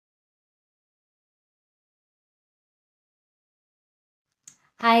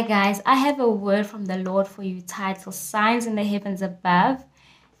Hi guys, I have a word from the Lord for you titled Signs in the Heavens Above,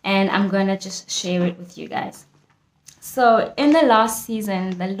 and I'm gonna just share it with you guys. So, in the last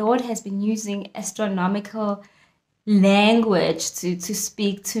season, the Lord has been using astronomical language to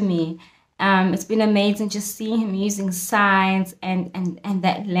speak to me. It's been amazing just seeing him using signs and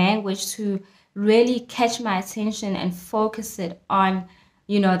that language to really catch my attention and focus it on,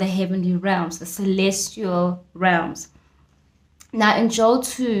 the heavenly realms, the celestial realms. Now, in Joel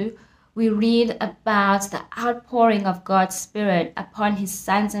 2, we read about the outpouring of God's Spirit upon his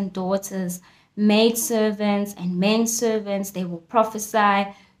sons and daughters, maid servants and men servants. They will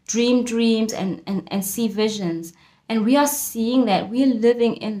prophesy, dream dreams, and see visions. And we are seeing that we're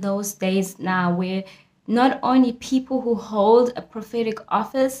living in those days now where not only people who hold a prophetic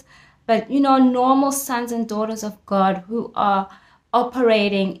office, but normal sons and daughters of God who are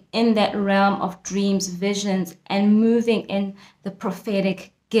operating in that realm of dreams, visions, and moving in the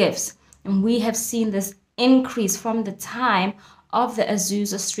prophetic gifts. And we have seen this increase from the time of the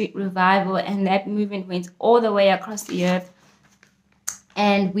Azusa Street revival, and that movement went all the way across the earth.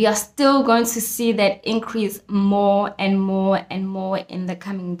 And we are still going to see that increase more and more and more in the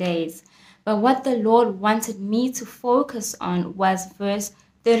coming days. But what the Lord wanted me to focus on was verse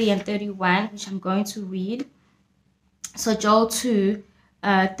 30 and 31, which I'm going to read. So Joel 2,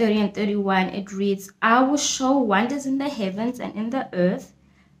 30 and 31, it reads, I will show wonders in the heavens and in the earth,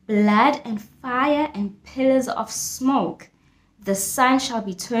 blood and fire and pillars of smoke. The sun shall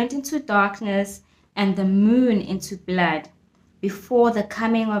be turned into darkness and the moon into blood before the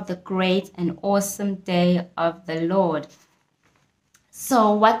coming of the great and awesome day of the Lord.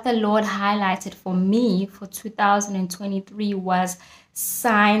 So what the Lord highlighted for me for 2023 was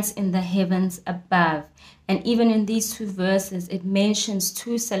signs in the heavens above. And even in these two verses, it mentions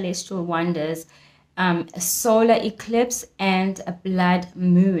two celestial wonders, a solar eclipse and a blood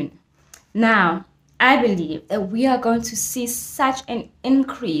moon. Now, I believe that we are going to see such an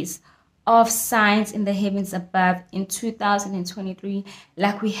increase of signs in the heavens above in 2023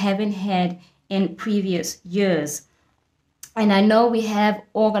 like we haven't had in previous years. And I know we have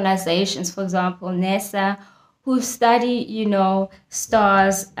organizations, for example, NASA, who study,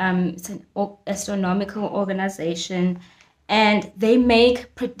 stars. It's an astronomical organization, and they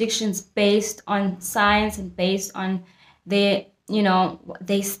make predictions based on science and based on their,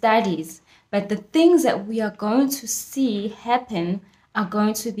 their studies. But the things that we are going to see happen are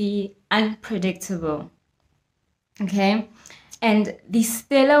going to be unpredictable. Okay? And these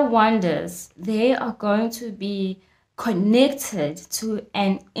stellar wonders, they are going to be connected to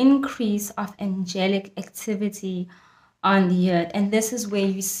an increase of angelic activity on the earth. And this is where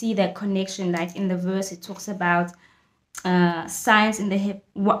you see that connection, like in the verse it talks about signs in the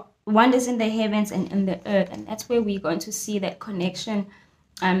wonders in the heavens and in the earth. And that's where we're going to see that connection,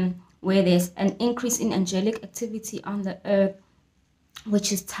 where there's an increase in angelic activity on the earth,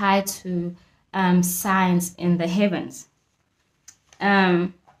 which is tied to signs in the heavens.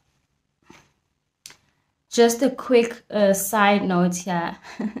 Just a quick side note here.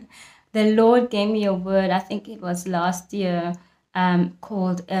 The Lord gave me a word, I think it was last year,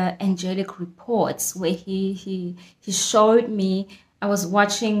 called angelic reports, where he showed me. I was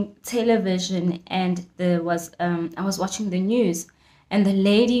watching television and I was watching the news, and the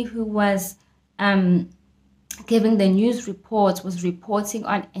lady who was giving the news reports was reporting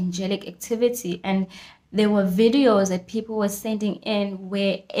on angelic activity, and there were videos that people were sending in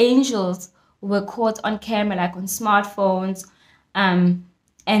where angels were caught on camera, like on smartphones,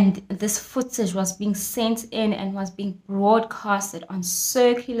 and this footage was being sent in and was being broadcasted on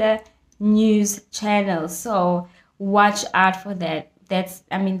circular news channels. So watch out for that. That's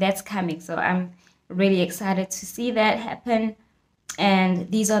coming. So I'm really excited to see that happen.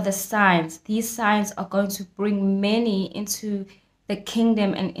 And these are the signs. These signs are going to bring many into the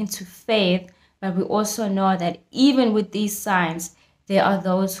kingdom and into faith. But we also know that even with these signs, there are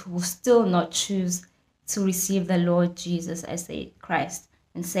those who will still not choose to receive the Lord Jesus as their Christ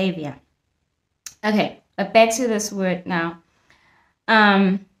and Savior. Okay, but back to this word now.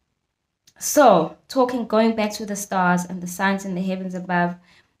 So going back to the stars and the signs in the heavens above.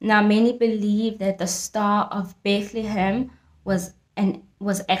 Now, many believe that the star of Bethlehem was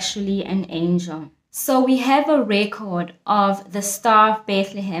actually an angel. So we have a record of the Star of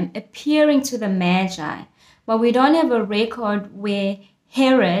Bethlehem appearing to the Magi, but we don't have a record where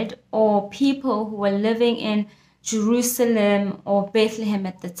Herod or people who were living in Jerusalem or Bethlehem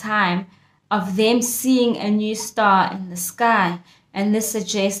at the time, of them seeing a new star in the sky. And this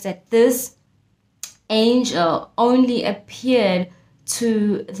suggests that this angel only appeared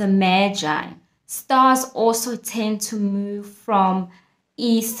to the Magi. Stars also tend to move from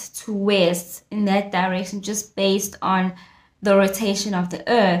east to west in that direction, just based on the rotation of the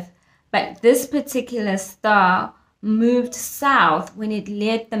earth. But this particular star moved south when it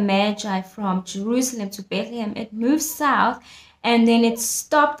led the Magi from Jerusalem to Bethlehem. It moved south, and then it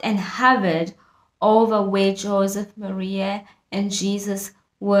stopped and hovered over where Joseph, Maria, and Jesus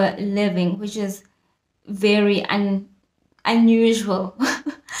were living, which is very unusual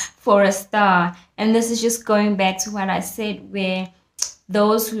for a star. And this is just going back to what I said, where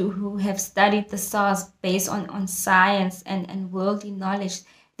those who have studied the stars based on science and worldly knowledge,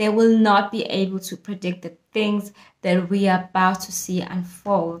 they will not be able to predict the things that we are about to see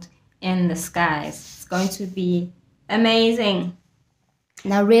unfold in the skies. It's going to be amazing.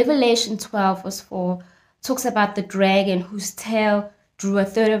 Now, Revelation 12 verse 4 talks about the dragon whose tail drew a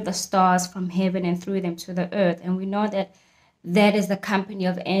third of the stars from heaven and threw them to the earth. And we know that that is the company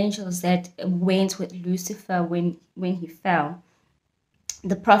of angels that went with Lucifer when he fell.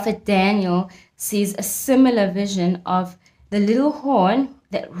 The prophet Daniel sees a similar vision of the little horn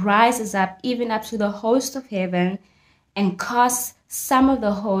that rises up even up to the host of heaven and casts some of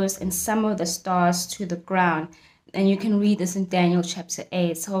the hosts and some of the stars to the ground. And you can read this in Daniel chapter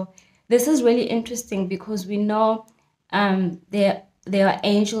 8. So this is really interesting because we know there are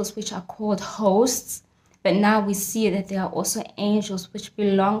angels which are called hosts, but now we see that there are also angels which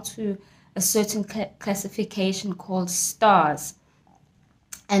belong to a certain classification called stars.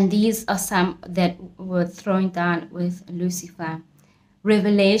 And these are some that were thrown down with Lucifer.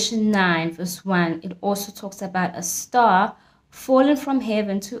 Revelation 9 verse 1, it also talks about a star fallen from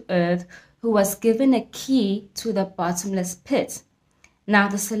heaven to earth who was given a key to the bottomless pit. Now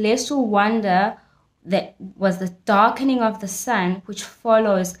the celestial wonder that was the darkening of the sun, which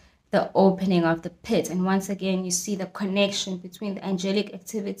follows the opening of the pit. And once again, you see the connection between the angelic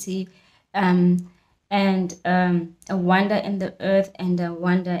activity and a wonder in the earth and a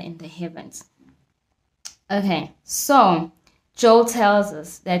wonder in the heavens. Okay, so Joel tells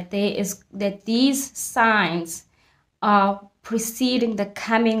us that these signs are preceding the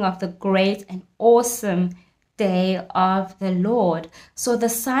coming of the great and awesome day of the Lord. So the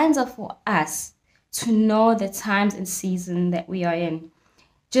signs are for us to know the times and season that we are in.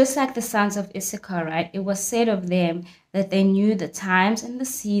 Just like the sons of Issachar, right? It was said of them that they knew the times and the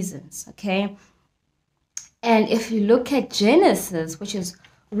seasons, okay? And if you look at Genesis, which is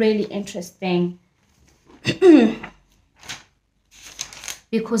really interesting,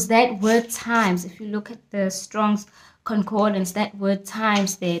 because that word times, if you look at the Strong's Concordance, that word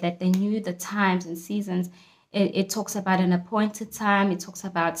times there, that they knew the times and seasons, it talks about an appointed time, it talks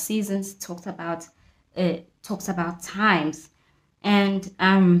about seasons, it talks about times. And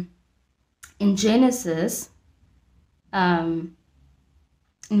in Genesis, in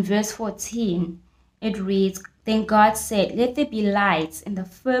verse 14, it reads, "Then God said, let there be lights in the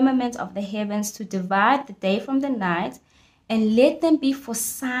firmament of the heavens to divide the day from the night, and let them be for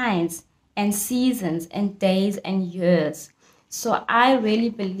signs and seasons and days and years." So I really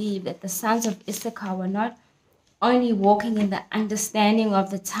believe that the sons of Issachar were not only walking in the understanding of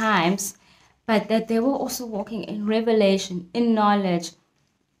the times, but that they were also walking in revelation, in knowledge,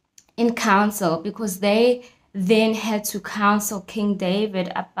 in counsel, because they then had to counsel King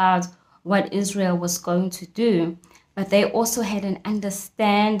David about what Israel was going to do. But they also had an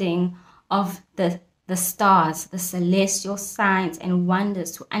understanding of the stars, the celestial signs and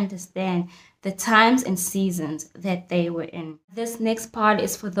wonders, to understand the times and seasons that they were in. This next part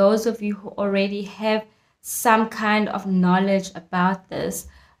is for those of you who already have some kind of knowledge about this,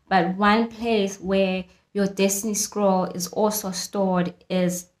 but one place where your destiny scroll is also stored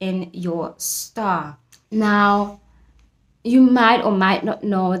is in your star. Now, you might or might not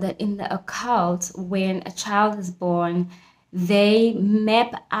know that in the occult, when a child is born, they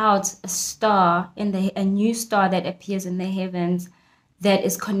map out a star, a new star that appears in the heavens that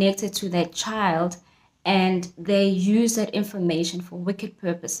is connected to that child, and they use that information for wicked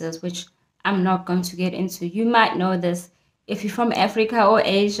purposes, which I'm not going to get into. You might know this if you're from Africa or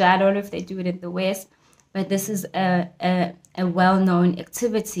Asia. I don't know if they do it in the West, but this is a well-known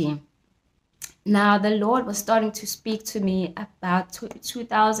activity. Now, the Lord was starting to speak to me about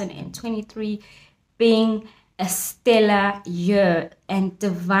 2023 being a stellar year, and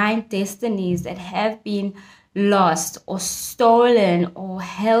divine destinies that have been lost or stolen or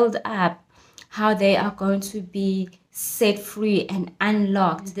held up, how they are going to be set free and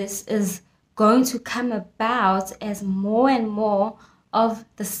unlocked. This is going to come about as more and more of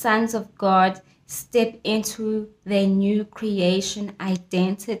the sons of God step into their new creation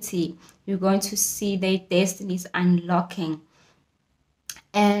identity. You're going to see their destinies unlocking.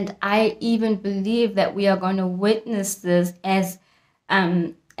 And I even believe that we are going to witness this as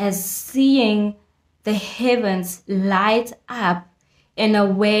as seeing the heavens light up in a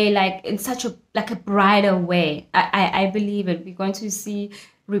way, like in such a like a brighter way. I believe it. We're going to see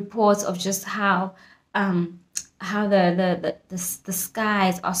reports of just how the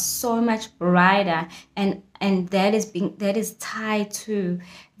skies are so much brighter, and that is tied to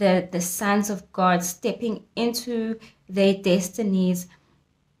the sons of God stepping into their destinies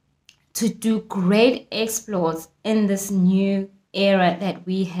to do great exploits in this new era that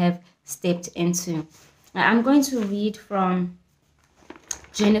we have stepped into. Now, I'm going to read from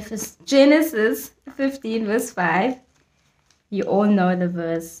Genesis 15 verse 5. You all know the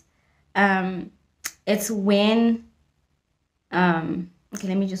verse. It's when okay,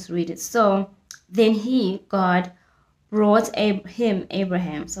 let me just read it. So then God brought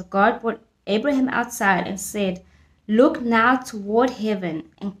Abraham. So God brought Abraham outside and said, "Look now toward heaven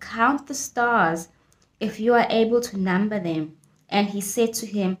and count the stars, if you are able to number them." And he said to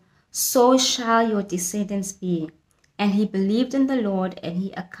him, "So shall your descendants be." And he believed in the Lord, and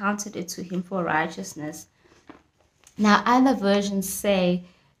he accounted it to him for righteousness. Now, other versions say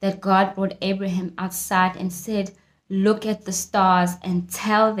that God brought Abraham outside and said, "Look at the stars and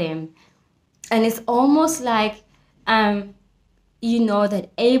tell them." And it's almost like, that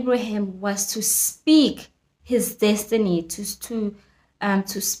Abraham was to speak his destiny, to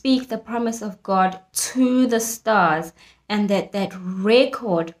speak the promise of God to the stars, and that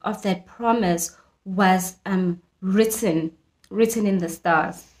record of that promise was written in the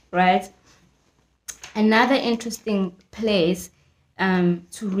stars, right? Another interesting place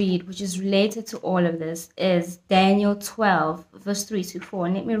to read, which is related to all of this, is Daniel 12, verse 3 to 4.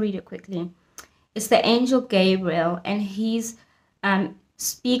 And let me read it quickly. It's the angel Gabriel, and he's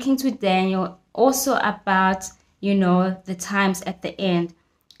speaking to Daniel also about, the times at the end.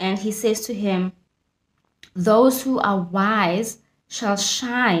 And he says to him, "Those who are wise shall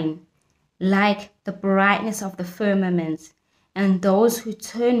shine like the brightness of the firmament, and those who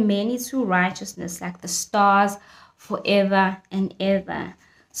turn many to righteousness like the stars forever and ever."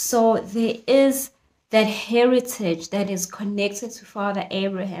 So there is that heritage that is connected to Father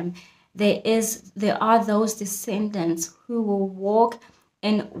Abraham. There are those descendants who will walk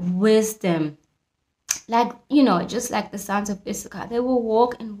in wisdom, like, just like the sons of Issachar. They will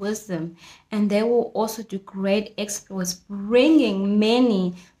walk in wisdom, and they will also do great exploits, bringing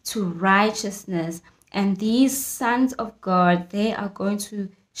many to righteousness. And these sons of God, they are going to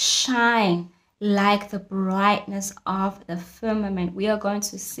shine like the brightness of the firmament. We are going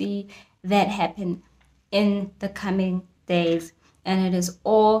to see that happen in the coming days, and it is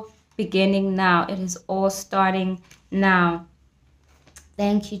all beginning now. It is all starting now.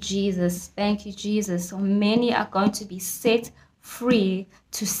 Thank you, Jesus. Thank you, Jesus. So many are going to be set free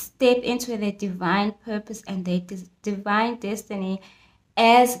to step into their divine purpose and their divine destiny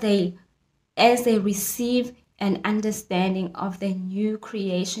as they receive an understanding of their new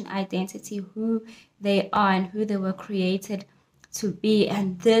creation identity, who they are and who they were created to be.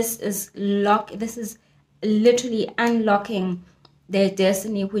 And this is literally unlocking their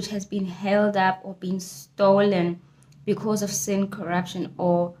destiny, which has been held up or been stolen because of sin, corruption,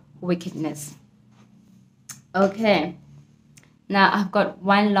 or wickedness. Okay, now I've got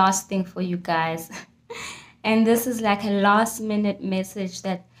one last thing for you guys. And this is like a last minute message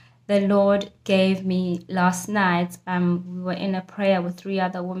that the Lord gave me last night. We were in a prayer with 3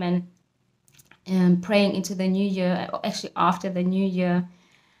 other women, praying into the new year, actually after the new year.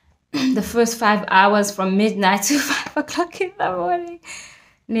 The first 5 hours from midnight to 5 o'clock in the morning.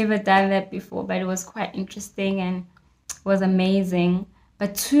 Never done that before, but it was quite interesting and was amazing.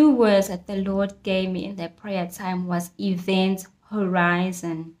 But 2 words that the Lord gave me in that prayer time was event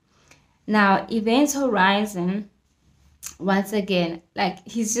horizon. Now, event horizon, once again, like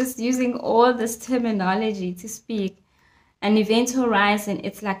he's just using all this terminology to speak. An event horizon,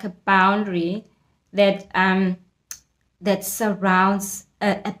 it's like a boundary that that surrounds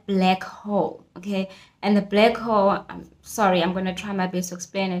a black hole, okay? And the black hole, I'm sorry, I'm going to try my best to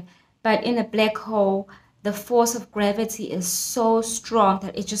explain it, but in a black hole, the force of gravity is so strong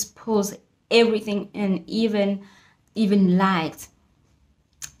that it just pulls everything in, even light.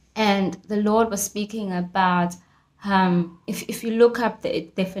 And the Lord was speaking about, if you look up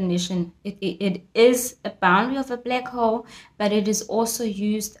the definition, it is a boundary of a black hole, but it is also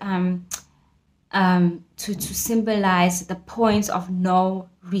used to symbolize the point of no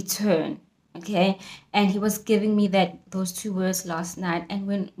return. Okay, and he was giving me those 2 words last night, and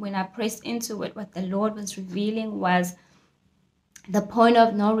when I pressed into it, what the Lord was revealing was the point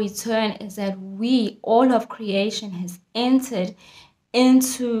of no return is that all of creation has entered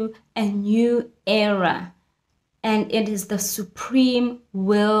into a new era, And it is the supreme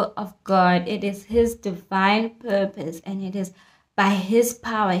will of God. It is his divine purpose, and it is by his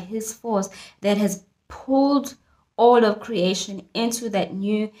power, his force, that has pulled all of creation into that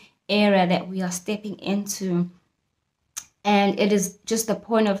new era that we are stepping into. And it is just the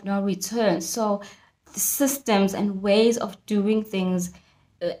point of no return. So the systems and ways of doing things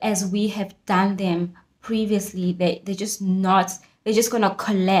as we have done them previously, they're just not, they're just gonna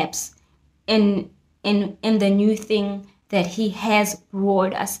collapse in in the new thing that he has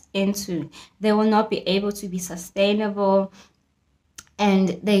brought us into. They will not be able to be sustainable,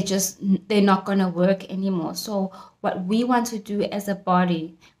 and they're not going to work anymore. So what we want to do as a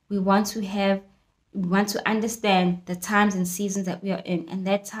body, we want to understand the times and seasons that we are in. And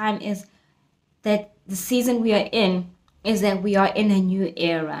that time is that the season we are in is that we are in a new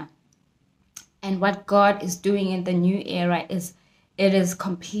era. And what God is doing in the new era is, it is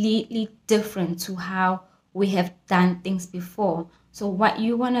completely different to how we have done things before. So what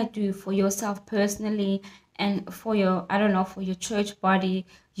you want to do for yourself personally, and for your, I don't know, for your church body,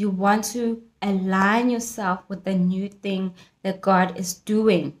 you want to align yourself with the new thing that God is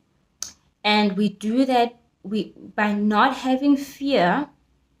doing. And we do that by not having fear,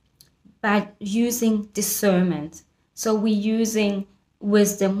 but using discernment. So we're using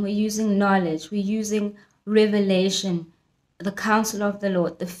wisdom, we're using knowledge, we're using revelation, the counsel of the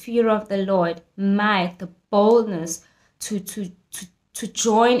Lord, the fear of the Lord, might, the boldness to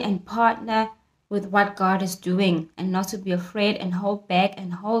join and partner with what God is doing, and not to be afraid and hold back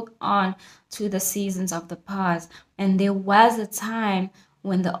and hold on to the seasons of the past. And there was a time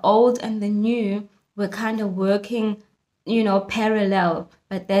when the old and the new were kind of working, parallel,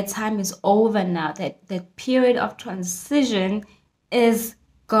 but that time is over now. That period of transition is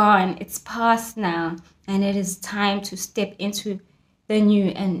gone, it's past now, and it is time to step into the new.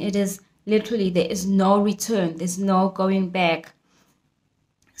 And it is literally, there is no return, there's no going back.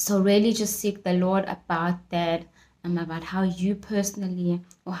 So really just seek the Lord about that, about how you personally,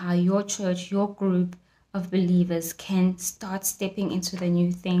 or how your church, your group of believers can start stepping into the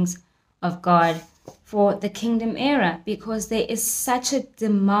new things of God for the kingdom era, because there is such a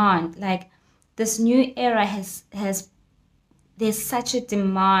demand. Like, this new era there's such a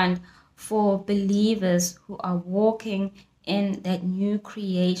demand for believers who are walking in that new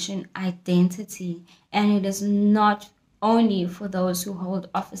creation identity. And it is not only for those who hold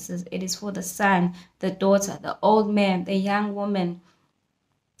offices, it is for the son, the daughter, the old man, the young woman,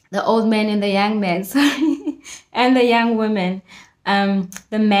 the old man and the young man, sorry, and the young women,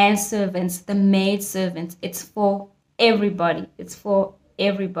 the manservants, the maid servants. It's for everybody. It's for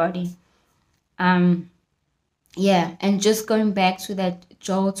everybody. Yeah, and just going back to that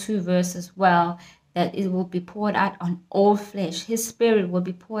Joel 2 verse as well, that it will be poured out on all flesh. His spirit will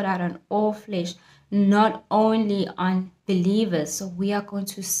be poured out on all flesh, not only on believers. So we are going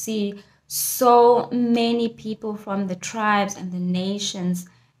to see so many people from the tribes and the nations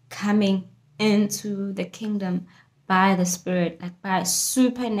coming into the kingdom by the Spirit, like by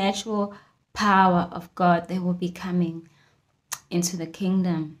supernatural power of God. They will be coming into the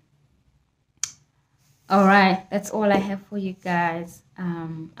kingdom. All right, that's all I have for you guys.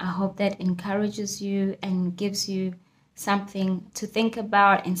 I hope that encourages you and gives you something to think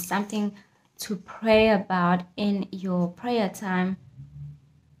about and something to pray about in your prayer time.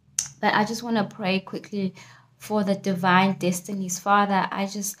 But I just want to pray quickly for the divine destinies. Father, I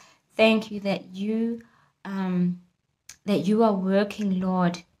just thank you that you are working,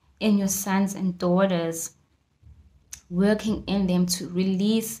 Lord, in your sons and daughters, working in them to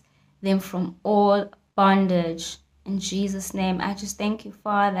release them from all bondage. In Jesus' name, I just thank you,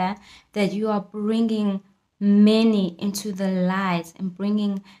 Father, that you are bringing many into the light and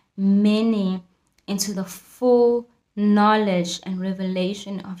bringing many into the full knowledge and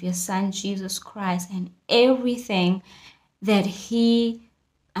revelation of your Son, Jesus Christ, and everything that he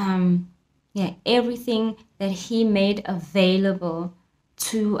everything that he made available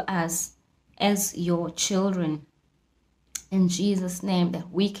to us as your children. In Jesus' name,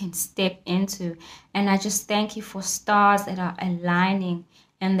 that we can step into. And I just thank you for stars that are aligning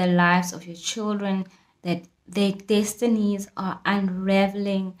in the lives of your children, that their destinies are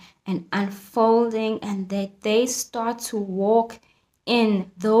unraveling and unfolding, and that they start to walk in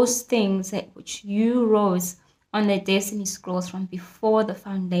those things that which you wrote on their destiny scrolls from before the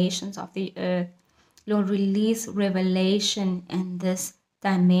foundations of the earth. Lord, release revelation in this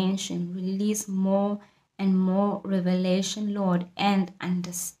dimension. Release more and more revelation, Lord, and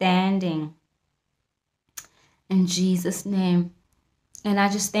understanding. In Jesus' name. And I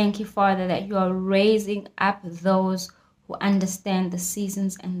just thank you, Father, that you are raising up those who understand the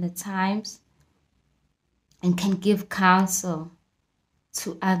seasons and the times. and can give counsel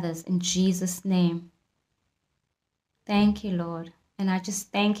to others in Jesus' name. Thank you, Lord. And I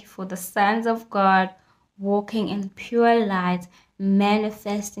just thank you for the sons of God walking in pure light,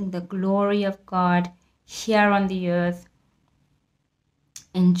 manifesting the glory of God here on the earth.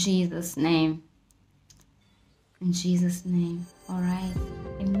 In Jesus' name. In Jesus' name. All right.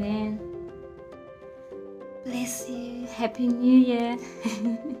 Amen. Bless you. Happy New Year.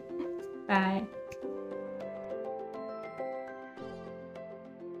 Bye.